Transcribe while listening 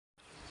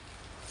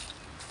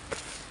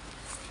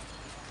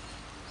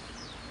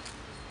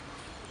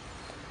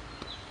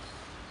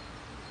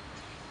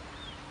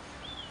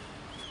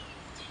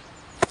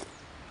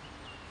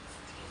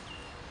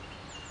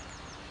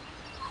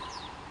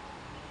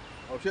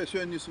Вообще, я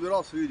сегодня не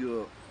собирался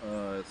видео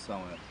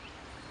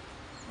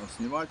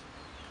снимать,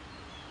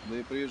 да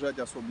и приезжать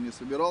особо не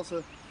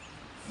собирался,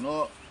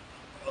 но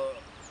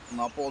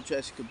на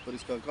полчасика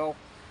прискакал,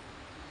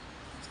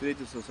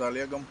 встретиться с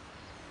Олегом.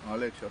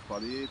 Олег сейчас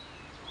подъедет,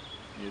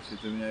 если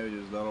ты меня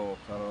видишь, здорово,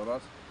 второй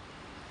раз.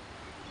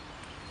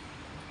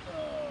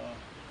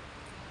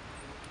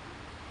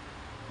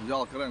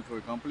 Взял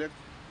кренковый комплект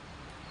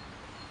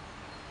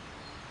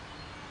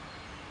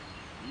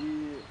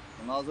и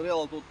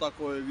назрело тут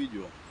такое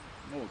видео,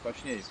 ну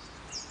точнее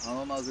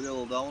оно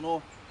назрело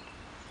давно.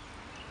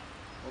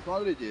 Вот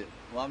смотрите,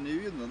 вам не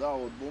видно, да,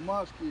 вот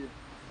бумажки,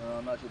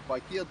 значит,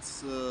 пакет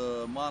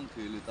с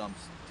манкой или там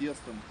с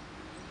тестом,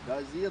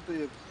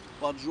 газеты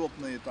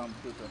поджопные там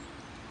что-то.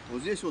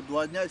 Вот здесь вот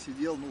 2 дня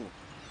сидел, ну,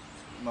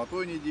 на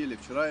той неделе,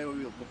 вчера я его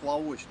видел,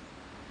 поплавочник.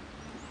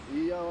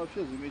 И я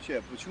вообще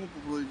замечаю, почему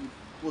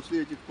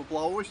после этих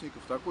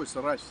поплавочников такой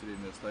срач все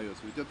время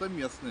остается, ведь это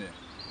местные,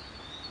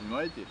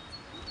 понимаете?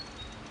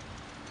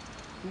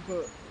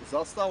 Только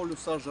заставлю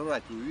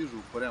сожрать,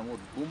 увижу, прям вот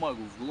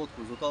бумагу в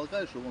глотку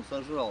затолкаешь, чтобы он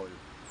сожрал ее.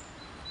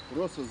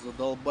 Просто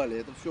задолбали.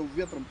 Это все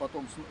ветром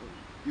потом,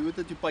 и вот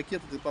эти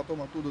пакеты ты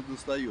потом оттуда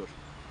достаешь.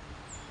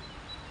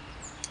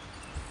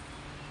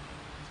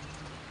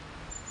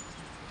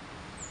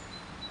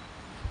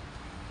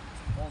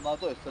 Вон на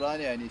той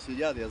стороне они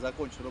сидят, я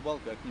закончу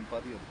рыбалку, я к ним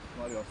подъеду.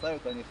 Смотрю,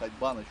 оставят они хоть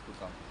баночку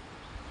там.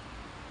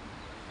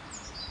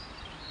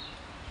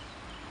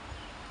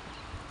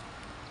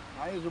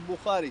 Они же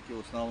бухарики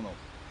в основном.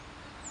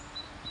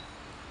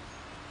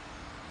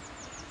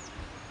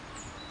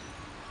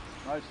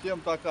 Значит,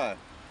 тема такая.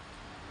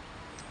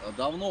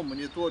 Давно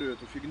мониторю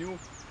эту фигню.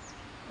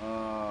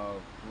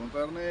 В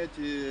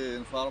интернете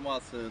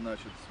информацию,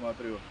 значит,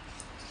 смотрю.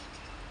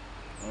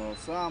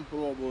 Сам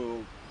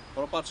пробую.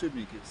 Про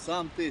подшипники.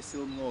 Сам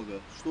тестил много.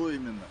 Что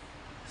именно?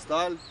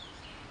 Сталь,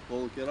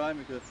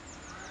 полукерамика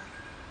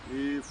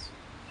и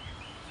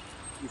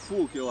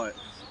фул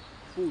керамика.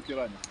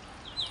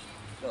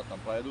 Сейчас там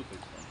пойдут эти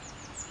там.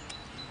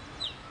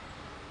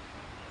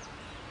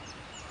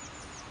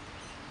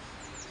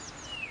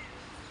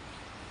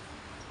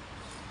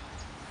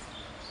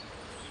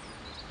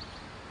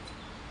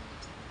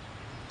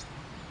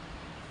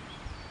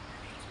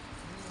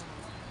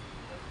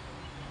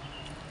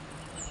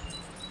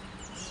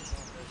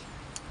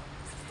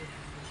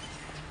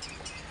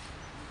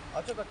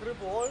 А что, так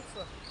рыба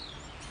ловится?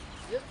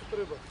 Есть тут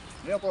рыба?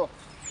 Нету.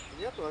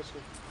 Нету вообще?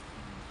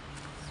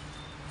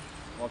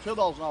 Вообще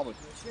должна быть.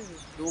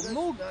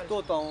 Ну,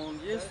 кто там, он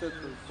есть,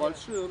 это,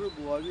 большие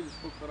рыбы ловили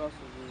сколько раз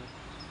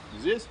уже.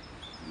 Здесь?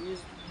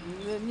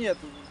 Нет,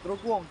 в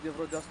другом, где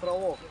вроде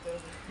островов.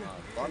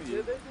 Там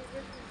есть.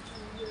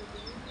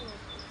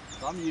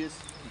 Там есть.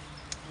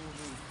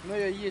 Ну,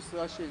 и есть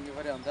вообще не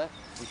вариант, да?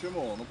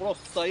 Почему? Ну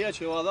просто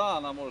стоячая вода,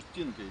 она может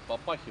тинкой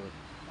попахивать.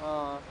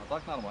 А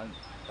так нормально.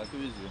 Так и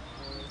везде.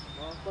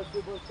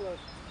 Спасибо большое.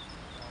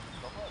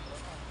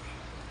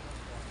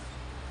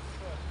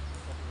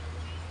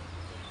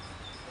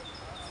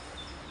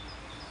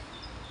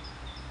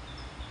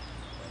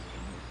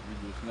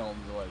 Видео снял,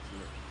 называется.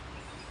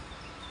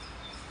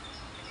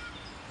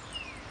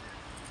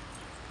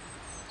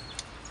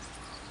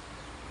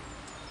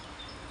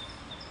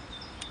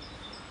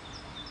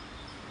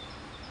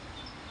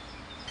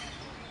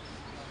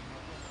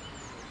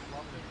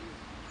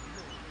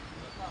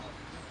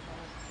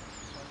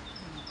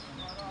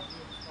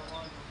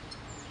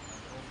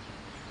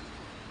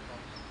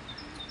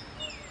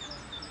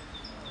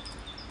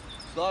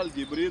 Сталь,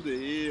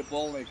 гибриды и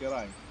полный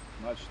керамик.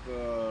 Значит,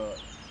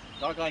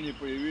 как они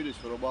появились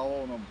в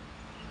рыболовном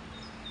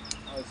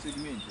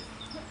сегменте?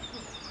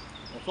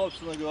 Ну,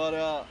 собственно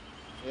говоря,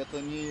 это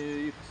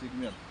не их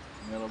сегмент,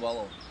 не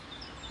рыболовный.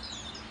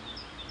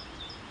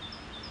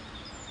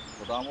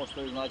 Потому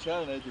что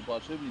изначально эти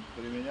подшипники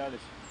применялись,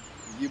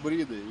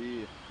 гибриды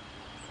и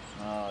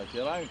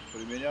керамика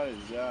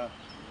применялись для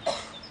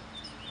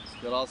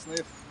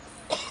скоростных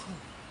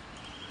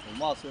в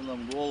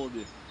масляном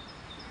голоде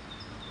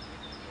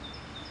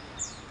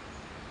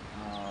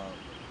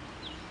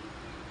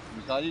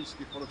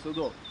механических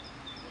процедур.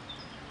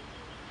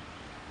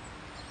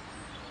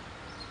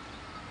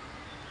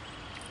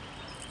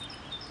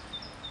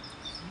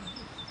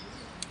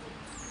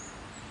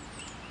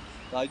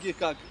 Таких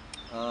как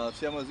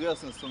всем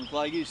известны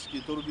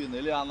стоматологические турбины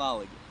или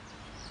аналоги.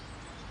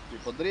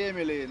 Типа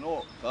дремелей,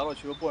 ну,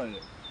 короче, вы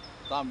поняли.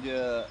 Там,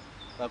 где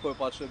такой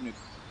подшипник,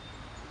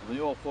 в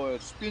него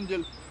входит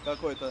шпиндель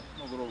какой-то,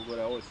 ну, грубо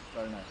говоря, ось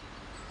стальная.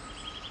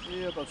 И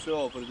это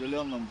все в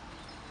определенном,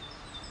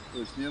 то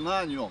есть не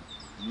на нем,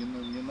 не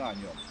на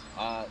нем,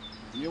 а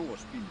в него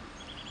шпиндель.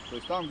 То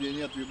есть там, где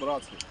нет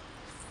вибраций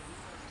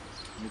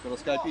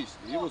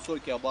микроскопических, и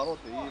высокие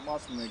обороты, и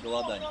масляные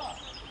голодания.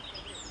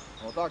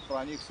 Вот так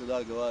про них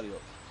всегда говорил.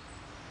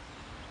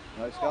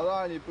 Значит,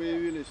 когда они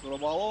появились в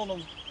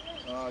рыболовном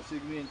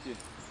сегменте,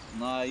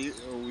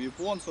 у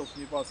японцев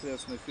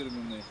непосредственно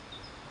фирменные,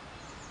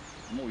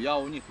 ну, я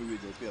у них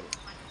увидел первый,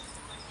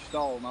 в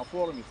читал на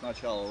форуме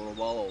сначала у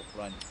рыболовов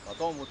ранее,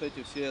 потом вот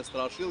эти все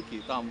страшилки,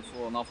 и там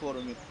на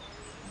форуме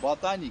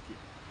ботаники,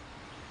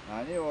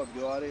 они вот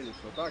говорили,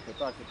 что так и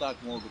так и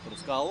так могут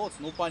расколоться,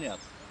 ну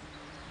понятно.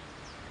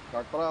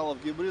 Как правило,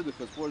 в гибридах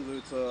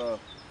используются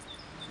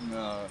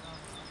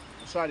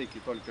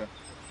шарики только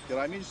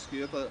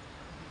керамические, это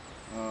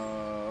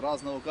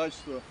разного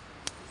качества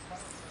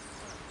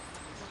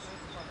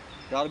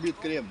карбид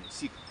кремний,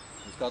 сик,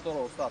 из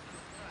которого вставки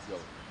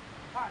сделают.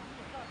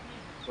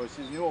 То есть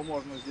из него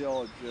можно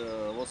сделать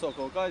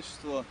высокого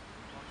качества,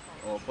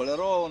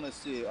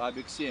 полированности,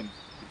 АБИК-7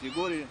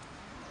 категории,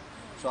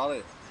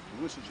 шары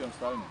выше, чем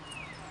стальные.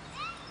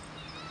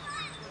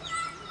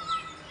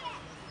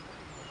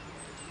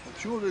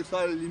 Почему же их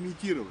стали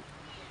лимитировать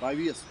по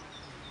весу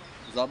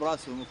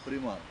забрасываемых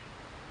приманок?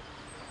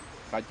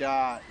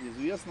 Хотя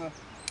известно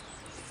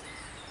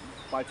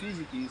по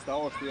физике, из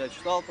того, что я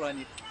читал про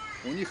них,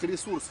 у них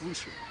ресурс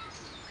выше,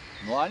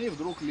 но они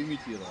вдруг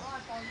лимитированы,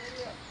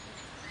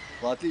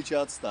 в отличие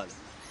от стали.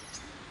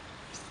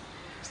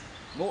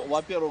 Ну,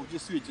 во-первых,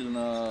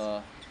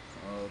 действительно,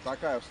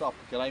 такая вставка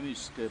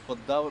керамическая под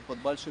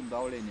большим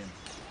давлением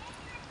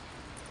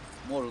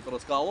может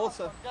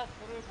расколоться.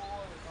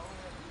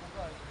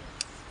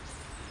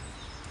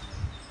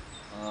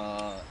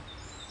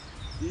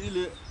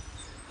 Или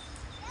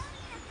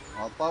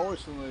от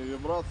повышенной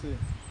вибрации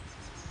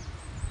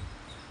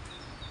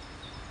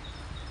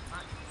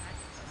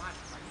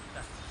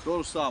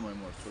то же самое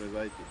может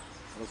произойти.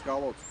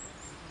 Расколоться.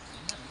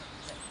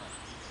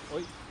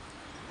 Ой.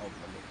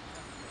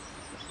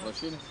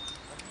 Прощение.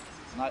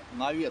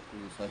 На ветку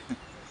высадить.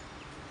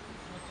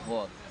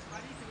 Вот.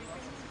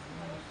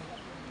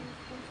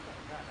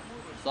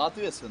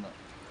 Соответственно,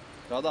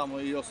 когда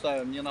мы ее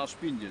ставим не на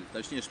шпиндель,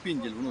 точнее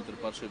шпиндель внутрь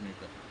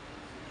подшипника,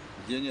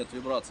 где нет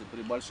вибраций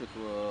при больших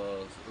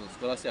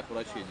скоростях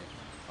вращения,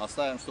 а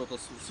ставим что-то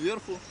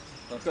сверху,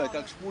 такая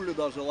как шпуля,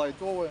 даже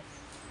лайтовая,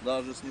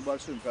 даже с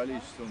небольшим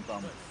количеством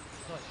там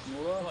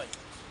шнура.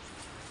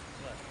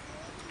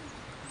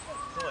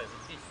 Стой,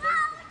 вот здесь, стой,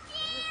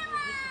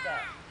 иди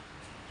сюда.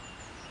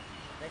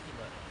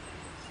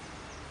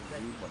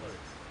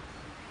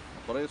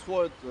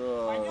 Происходит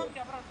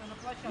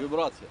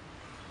вибрация,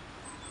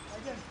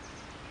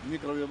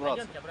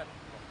 микровибрация.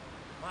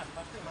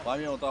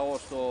 Помимо того,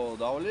 что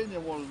давление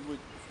может быть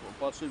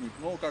подшипник,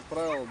 но, как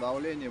правило,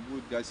 давление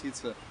будет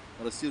гаситься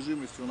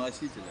растяжимостью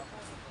носителя.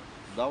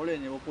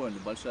 Давление, вы поняли,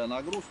 большая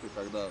нагрузка,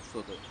 когда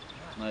что-то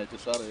на эти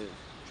шары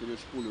через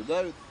шпулю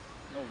давит.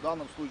 Но в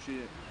данном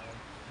случае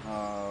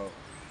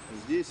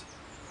здесь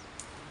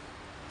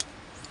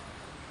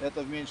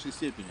это в меньшей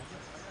степени.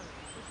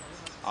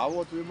 А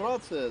вот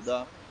вибрация,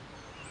 да,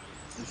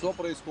 и что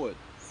происходит?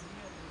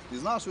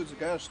 Изнашивается,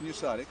 конечно, не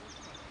шарик.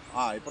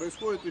 И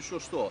происходит еще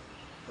что?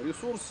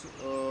 Ресурс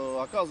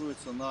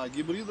оказывается на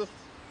гибридах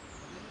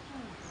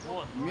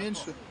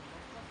меньше.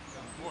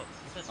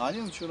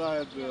 Они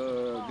начинают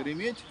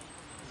греметь.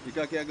 И,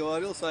 как я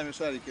говорил, сами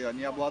шарики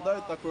не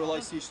обладают такой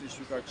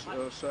эластичностью, как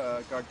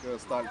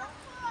сталь.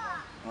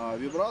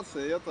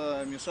 Вибрация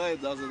это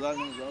мешает даже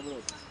дальнему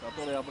забросу,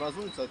 который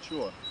образуется от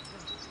чего?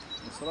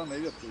 Странная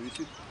ветка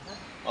висит.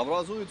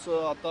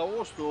 Образуется от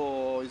того,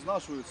 что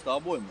изнашиваются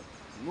обоймы,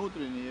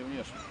 внутренние и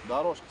внешние,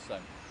 дорожки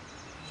сами.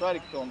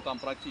 Шарик-то он там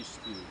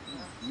практически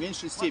в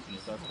меньшей степени,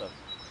 так скажем.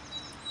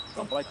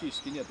 Там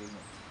практически нет износа.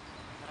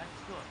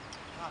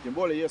 Тем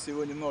более, если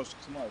его немножечко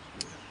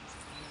смачиваете.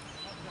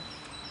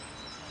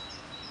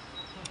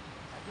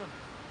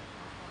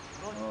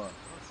 Вот.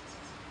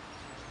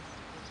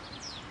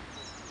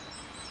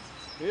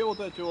 И вот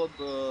эти вот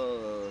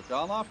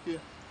канавки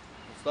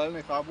в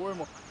стальных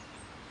обоймах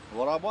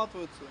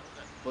вырабатываются,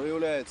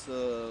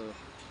 появляется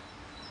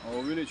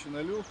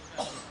увеличенный люфт,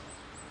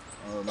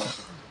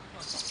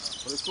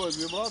 происходит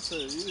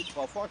вибрация и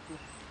по факту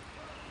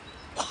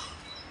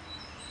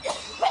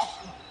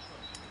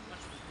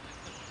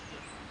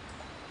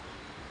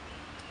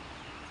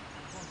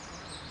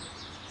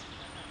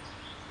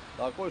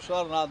такой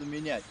шар надо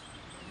менять.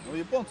 Ну,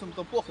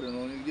 японцам-то похрен,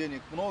 у них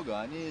денег много,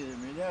 они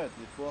меняют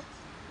легко.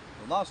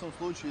 В нашем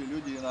случае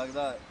люди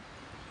иногда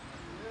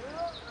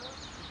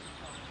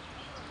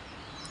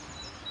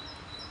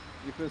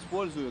их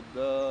используют,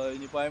 да и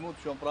не поймут,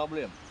 в чем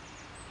проблема.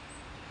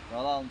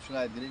 Когда он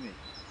начинает греметь.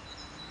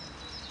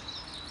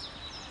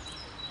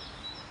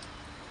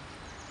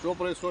 Что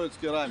происходит с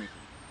керамикой?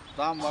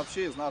 Там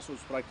вообще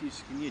изнашиваться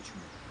практически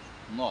нечему.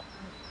 Но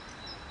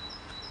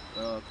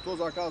кто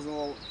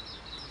заказывал...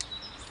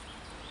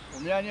 У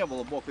меня не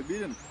было бока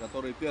биллинг,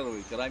 которые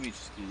первые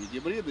керамические, и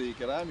гибриды, и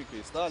керамика,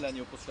 и сталь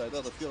они выпускают.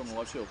 Эта фирма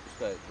вообще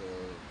выпускает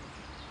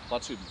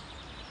подшипники.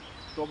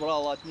 Кто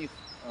брал от них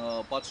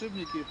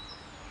подшипники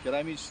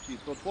керамические,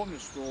 тот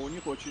помнит, что у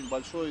них очень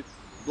большой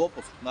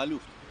допуск на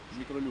люфт,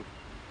 микролюфт.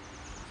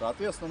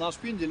 Соответственно, на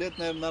шпинделе это,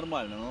 наверное,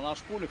 нормально, но на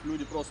шпулях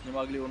люди просто не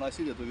могли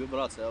выносить эту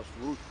вибрацию, аж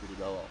в руки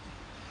передавал.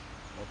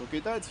 Вот у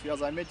китайцев я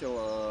заметил,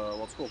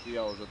 вот сколько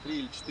я уже, 3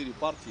 или 4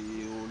 партии,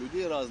 и у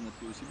людей разных,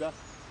 и у себя,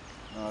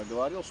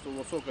 говорил, что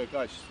высокое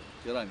качество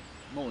керамики,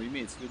 ну,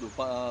 имеется в виду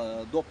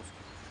допуск.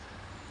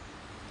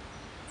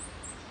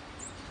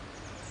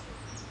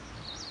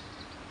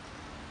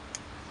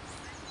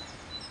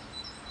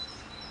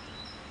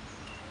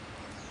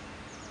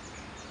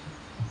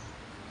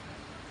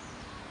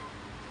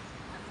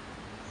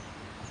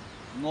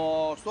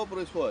 Но что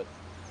происходит?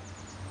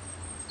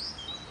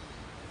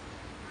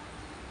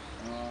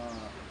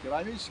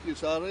 Керамические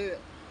шары,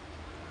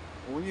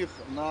 у них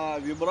на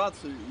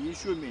вибрации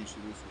еще меньше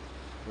ресурс.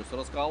 То есть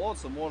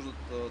расколоться может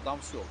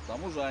там все. К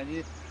тому же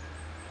они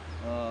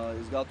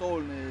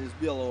изготовлены из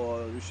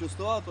белого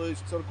вещества, то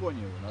есть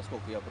циркониевые,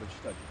 насколько я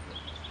прочитать успел.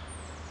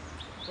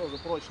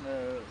 Тоже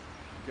прочное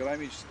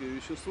керамическое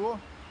вещество,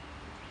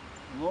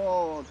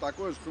 но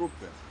такое же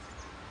хрупкое.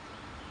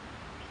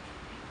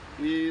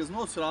 И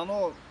износ все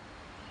равно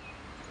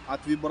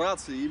от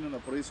вибрации именно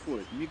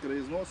происходит.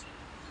 Микроизнос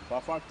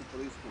по факту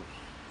происходит.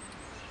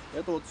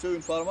 Это вот всю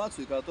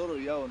информацию,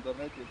 которую я в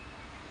интернете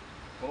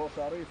про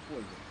шары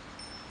использую.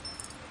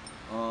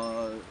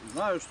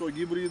 Знаю, что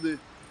гибриды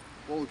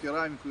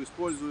полукерамику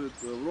используют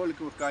в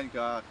роликовых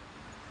коньках,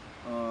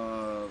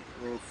 в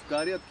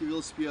каретке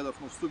велосипедов,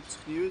 ну в ступицах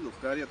не видел, в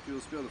каретке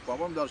велосипедов,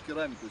 по-моему, даже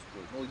керамику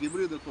используют. Но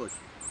гибриды точно.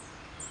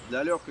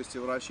 Для легкости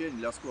вращения,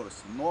 для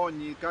скорости. Но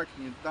никак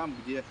не там,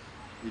 где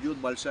идет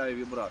большая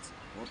вибрация.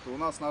 Вот у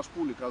нас на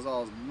шпуле,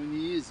 казалось бы, мы не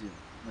ездим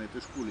на этой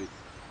шпуле,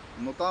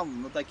 но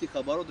там на таких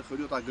оборотах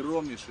идет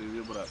огромнейшая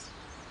вибрация.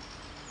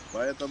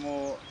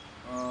 Поэтому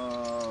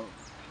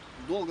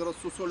долго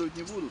рассусоливать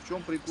не буду. В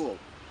чем прикол?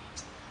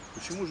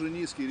 Почему же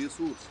низкий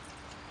ресурс,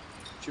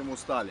 чем у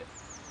стали?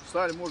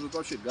 Сталь может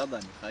вообще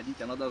годами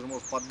ходить, она даже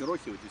может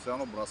подгрохивать и все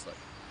равно бросать.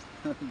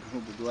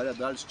 Грубо говоря,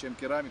 дальше, чем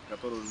керамик,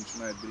 который уже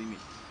начинает греметь.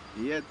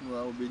 И я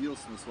это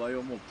убедился на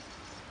своем опыте.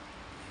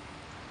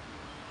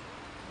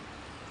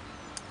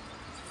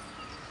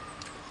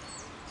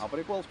 А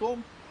прикол в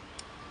том,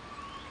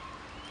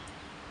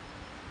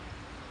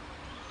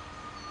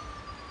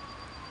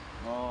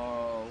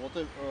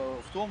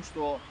 в том,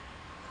 что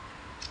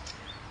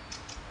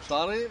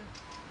шары,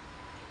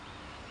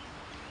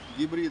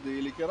 гибриды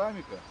или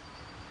керамика,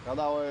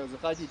 когда вы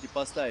захотите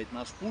поставить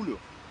на шпулю,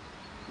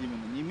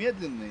 именно не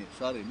медленные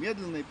шары,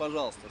 медленные,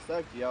 пожалуйста,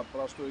 ставьте. Я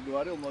про что и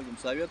говорил, многим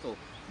советовал,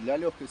 для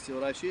легкости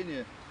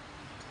вращения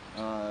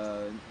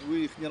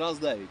вы их не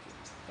раздавите.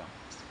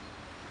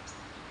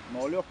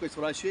 Но легкость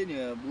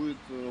вращения будет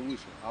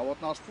выше. А вот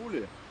на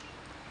шпуле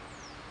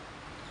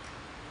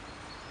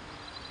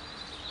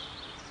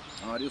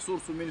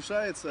ресурс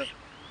уменьшается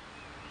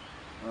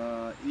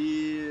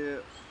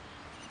и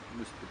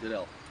мысль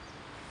потерял.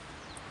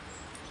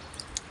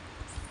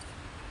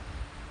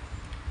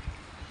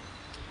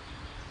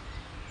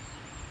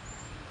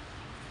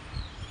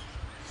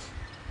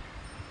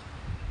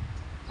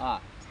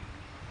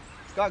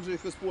 Как же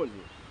их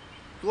используют?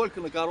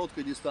 Только на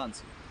короткой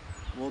дистанции.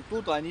 Вот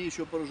тут они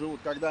еще проживут,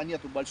 когда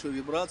нету большой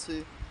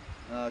вибрации,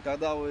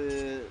 когда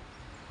вы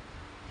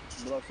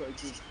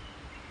бросаете,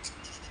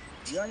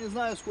 я не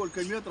знаю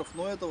сколько метров,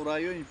 но это в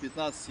районе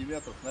 15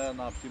 метров,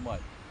 наверное,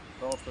 оптимально.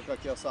 Потому что, как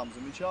я сам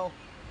замечал,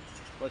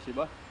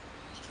 спасибо,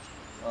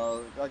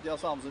 как я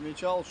сам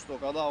замечал, что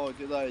когда вы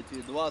кидаете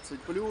 20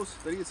 плюс,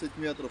 30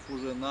 метров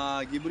уже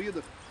на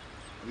гибридах,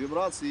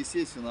 вибрации,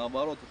 естественно,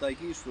 обороты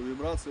такие, что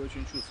вибрации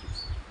очень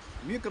чувствуются.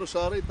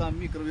 Микрошары, там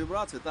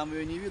микровибрации, там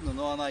ее не видно,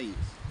 но она есть.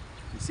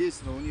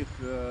 Естественно, у них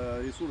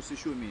ресурс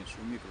еще меньше,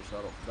 у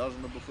микрошаров, даже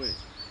на БФС.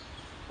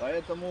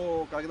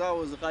 Поэтому, когда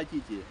вы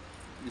захотите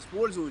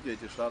использовать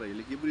эти шары,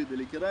 или гибриды,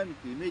 или керамики,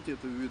 имейте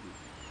это в виду.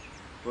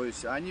 То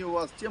есть они у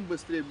вас тем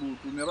быстрее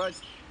будут умирать,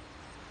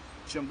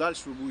 чем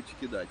дальше вы будете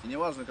кидать. И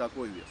неважно,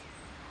 какой вес.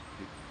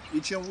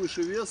 И чем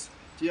выше вес,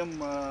 тем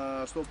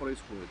что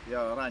происходит.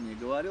 Я ранее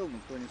говорил, но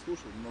кто не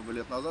слушал, много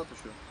лет назад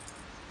еще.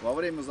 Во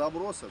время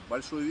заброса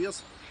большой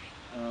вес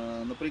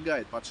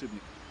напрягает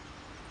подшипник.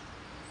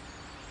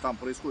 Там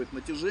происходит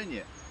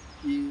натяжение,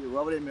 и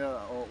во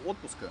время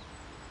отпуска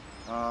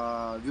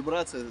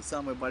вибрация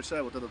самая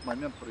большая, вот этот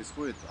момент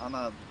происходит,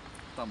 она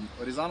там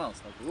резонанс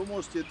такой. Вы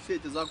можете все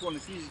эти законы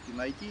физики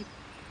найти,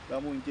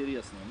 кому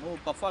интересно. Но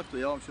по факту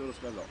я вам все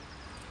рассказал.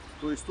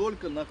 То есть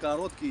только на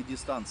короткие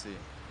дистанции.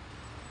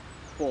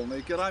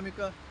 Полная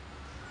керамика,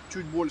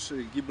 чуть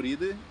больше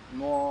гибриды,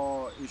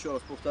 но еще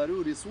раз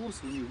повторю, ресурс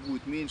у них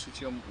будет меньше,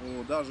 чем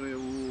даже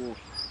у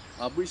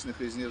обычных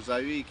из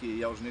нержавейки.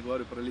 Я уже не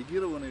говорю про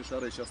легированные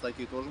шары, сейчас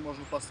такие тоже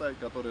можно поставить,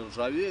 которые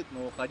ржавеют,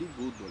 но ходить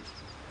будут дольше.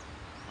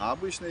 А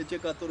обычные, те,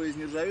 которые из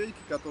нержавейки,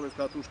 которые в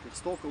катушках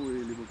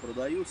стоковые, либо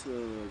продаются,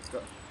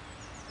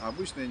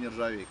 обычная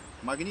нержавейка.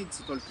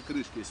 Магнитится только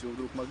крышки, если вы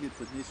вдруг магнит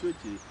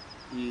поднесете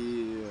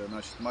и,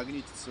 значит,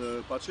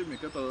 магнитится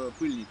подшипник, это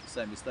пыльники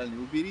сами стальные,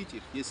 уберите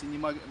их. Если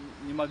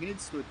не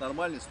магнитится, то это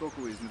нормальный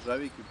стоковый из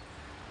нержавейки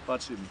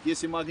подшипник.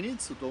 Если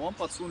магнитится, то вам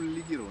подсунули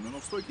легированный, но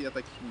в стоке я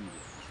таких не видел.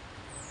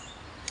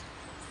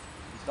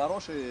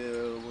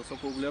 Хороший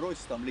высокоуглеродец,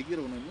 там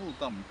легированный, ну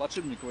там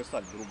подшипниковая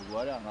сталь, грубо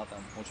говоря, она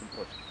там очень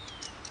прочная.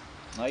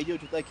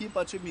 Найдете такие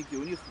подшипники,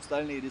 у них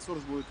стальный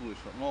ресурс будет выше,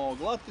 но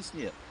гладкость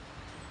нет,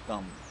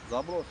 там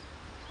заброс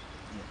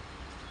нет.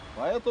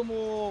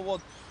 Поэтому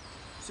вот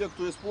все,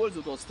 кто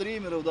использует, вот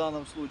стримеры в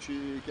данном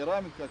случае,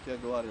 керамик, как я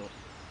говорил.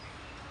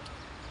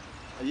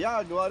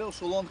 Я говорил,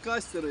 что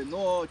лонгкастеры,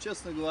 но,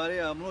 честно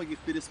говоря, многих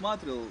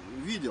пересматривал,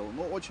 видел,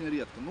 но очень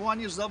редко. Ну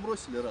они же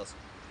забросили раз.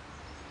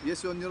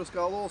 Если он не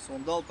раскололся,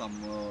 он дал там,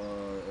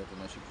 это,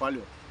 значит,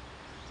 полет.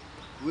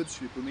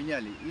 вытащили,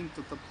 поменяли.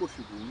 Им-то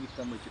пофигу, у них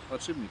там этих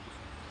подшипников.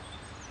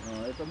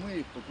 Это мы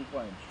их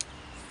покупаем.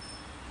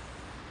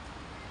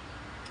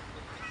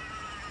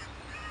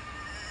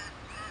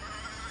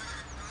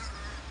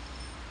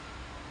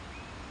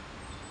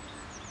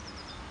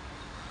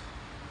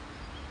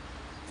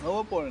 Ну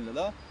вы поняли,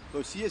 да? То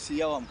есть если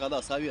я вам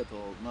когда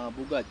советовал на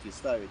Бугатти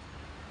ставить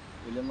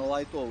или на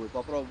лайтовый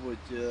попробовать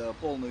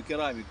полную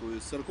керамику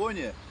из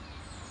циркония,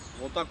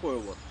 вот такое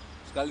вот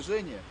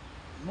скольжение,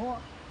 но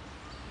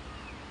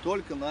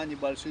только на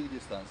небольших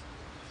дистанциях.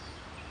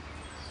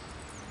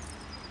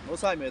 Вы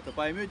сами это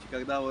поймете,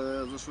 когда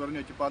вы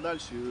зашвырнете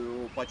подальше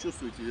и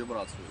почувствуете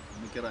вибрацию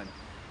на керамике.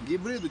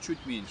 Гибриды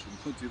чуть меньше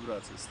будет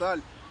вибрации.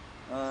 Сталь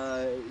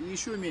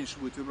еще меньше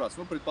будет вибрации.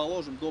 Ну,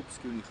 предположим,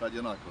 допуски у них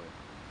одинаковые.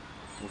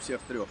 У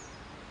всех трех.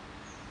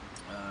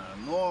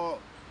 Но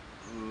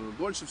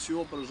дольше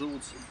всего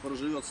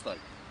проживет сталь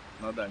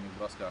на дальних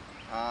бросках,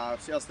 а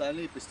все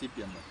остальные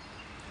постепенно.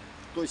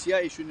 То есть я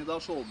еще не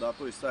дошел до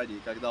той стадии,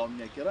 когда у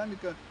меня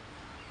керамика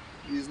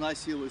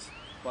износилась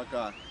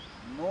пока,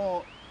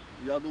 но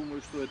я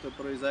думаю, что это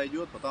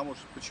произойдет, потому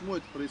что почему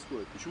это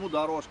происходит? Почему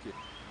дорожки,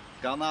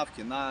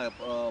 канавки на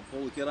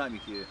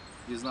полукерамике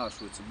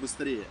изнашиваются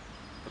быстрее?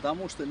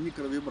 Потому что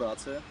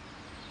микровибрация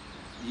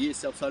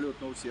есть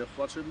абсолютно у всех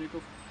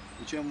подшипников.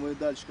 И чем вы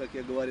дальше, как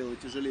я говорил,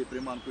 тяжелее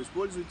приманку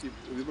используете,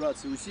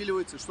 вибрация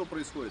усиливается. Что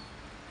происходит?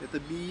 Это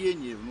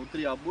биение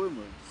внутри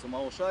обоймы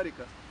самого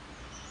шарика.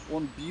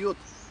 Он бьет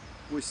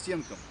по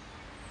стенкам,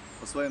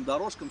 по своим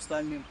дорожкам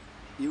стальным.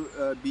 И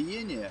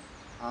биение,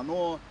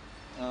 оно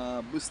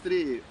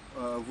быстрее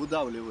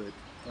выдавливает,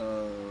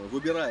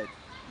 выбирает,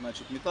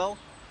 значит, металл,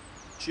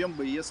 чем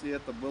бы если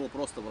это было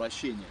просто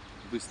вращение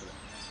быстрое.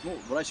 Ну,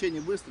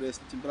 вращение быстрое,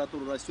 если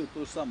температура растет,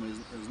 то же самое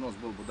износ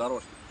был бы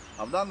дорожки.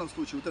 А в данном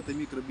случае вот это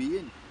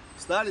микробиение,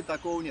 в стали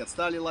такого нет,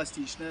 сталь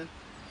эластичная,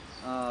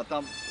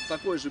 там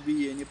такое же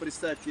биение,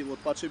 представьте, вот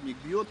подшипник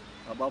бьет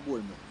об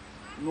обойму,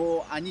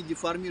 но они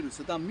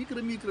деформируются, там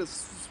микро-микро,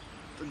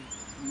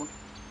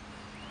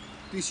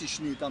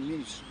 тысячные, там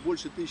меньше,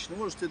 больше тысячи,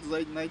 можете это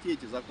найти,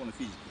 эти законы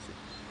физики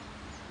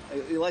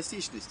все.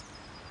 Эластичность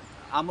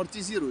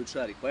амортизирует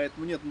шарик,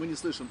 поэтому нет, мы не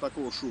слышим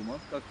такого шума,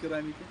 как в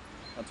керамике,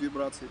 от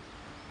вибраций.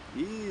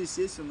 И,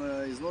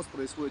 естественно, износ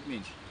происходит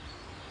меньше.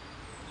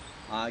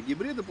 А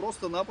гибриды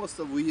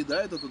просто-напросто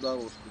выедают эту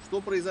дорожку. Что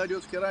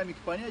произойдет в керамике,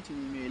 понятия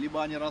не имею.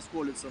 Либо они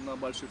расколются на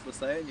больших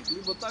расстояниях,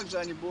 либо также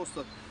они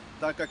просто,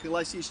 так как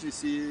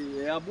эластичность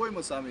и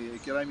обоймы сами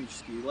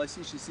керамические,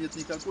 эластичности нет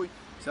никакой,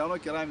 все равно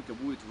керамика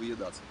будет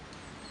выедаться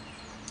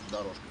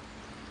дорожкой.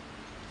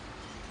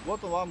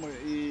 Вот вам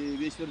и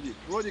весь вердикт.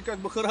 Вроде как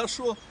бы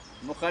хорошо,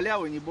 но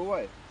халявы не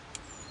бывает.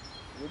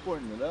 Вы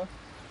поняли, да?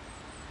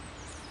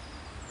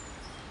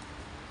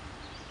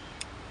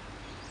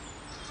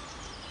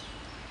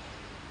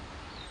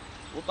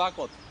 Вот так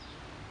вот.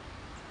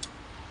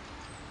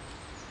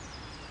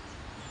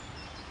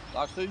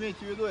 Так что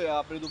имейте в виду,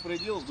 я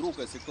предупредил, вдруг,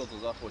 если кто-то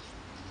захочет,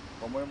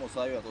 по моему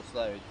совету,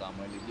 ставить там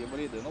или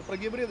гибриды. Ну, про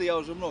гибриды я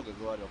уже много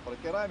говорил. Про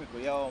керамику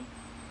я вам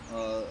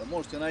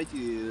можете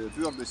найти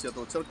твердость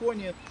этого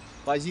циркония,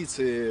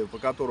 позиции, по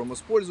которым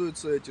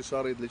используются эти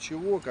шары, для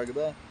чего,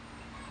 когда,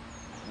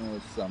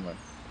 самое,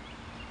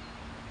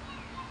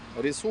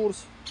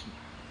 ресурс,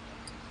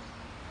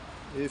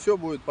 и все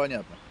будет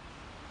понятно.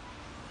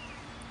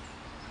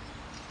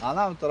 А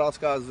нам-то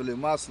рассказывали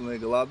масляное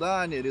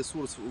голодание,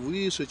 ресурс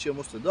выше, чем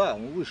у стали. Да,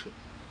 он выше.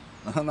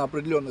 На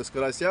определенных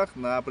скоростях,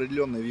 на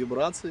определенной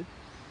вибрации.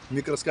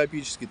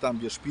 Микроскопически, там,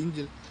 где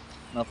шпиндель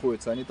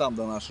находится, а не там,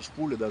 да наша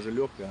шпуля, даже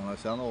легкая, она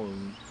все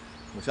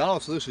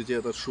равно слышите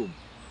этот шум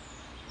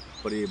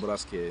при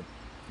броске.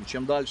 И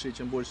чем дальше и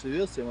чем больше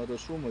вес, тем этот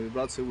шум и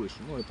вибрации выше.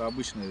 Ну, это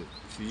обычный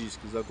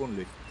физический закон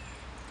легкий.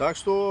 Так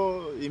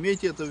что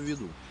имейте это в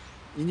виду.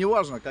 И не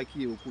важно,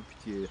 какие вы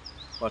купите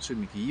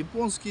подшипники,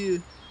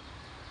 японские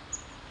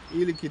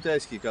или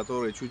китайские,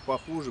 которые чуть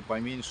похуже,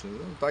 поменьше,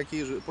 ну,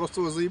 такие же.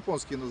 Просто вы за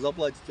японские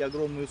заплатите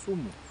огромную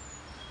сумму,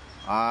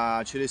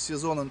 а через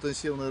сезон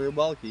интенсивной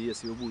рыбалки,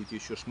 если вы будете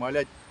еще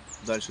шмалять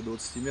дальше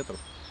 20 метров,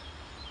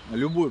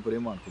 любую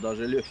приманку,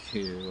 даже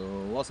легкие,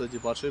 у вас эти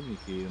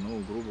подшипники, ну,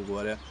 грубо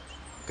говоря,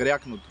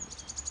 крякнут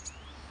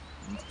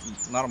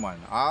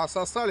нормально. А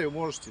со стали вы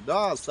можете,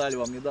 да, сталь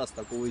вам не даст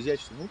такого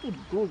изящества, ну,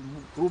 тут,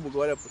 грубо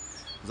говоря,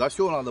 за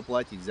все надо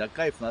платить, за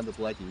кайф надо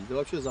платить. Это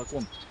вообще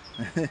закон.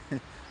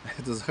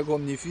 Это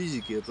закон не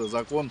физики, это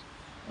закон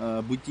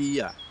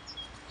бытия.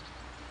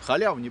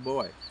 Халяв не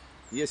бывает.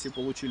 Если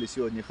получили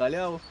сегодня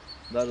халяву,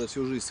 даже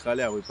всю жизнь с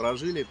халявой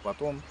прожили,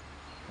 потом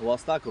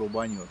вас так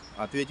рубанет,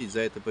 ответить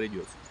за это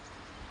придется.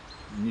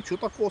 Ничего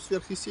такого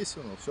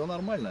сверхъестественного, все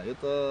нормально.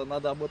 Это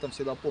надо об этом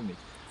всегда помнить.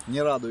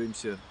 Не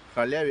радуемся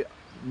халяве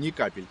ни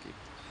капельки.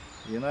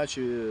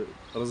 Иначе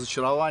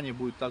разочарование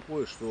будет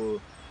такое, что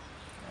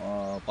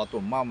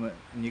потом мама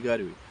не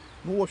горюй.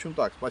 Ну, в общем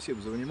так, спасибо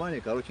за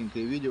внимание,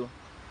 коротенькое видео.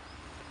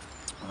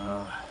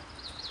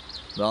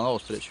 До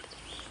новых встреч.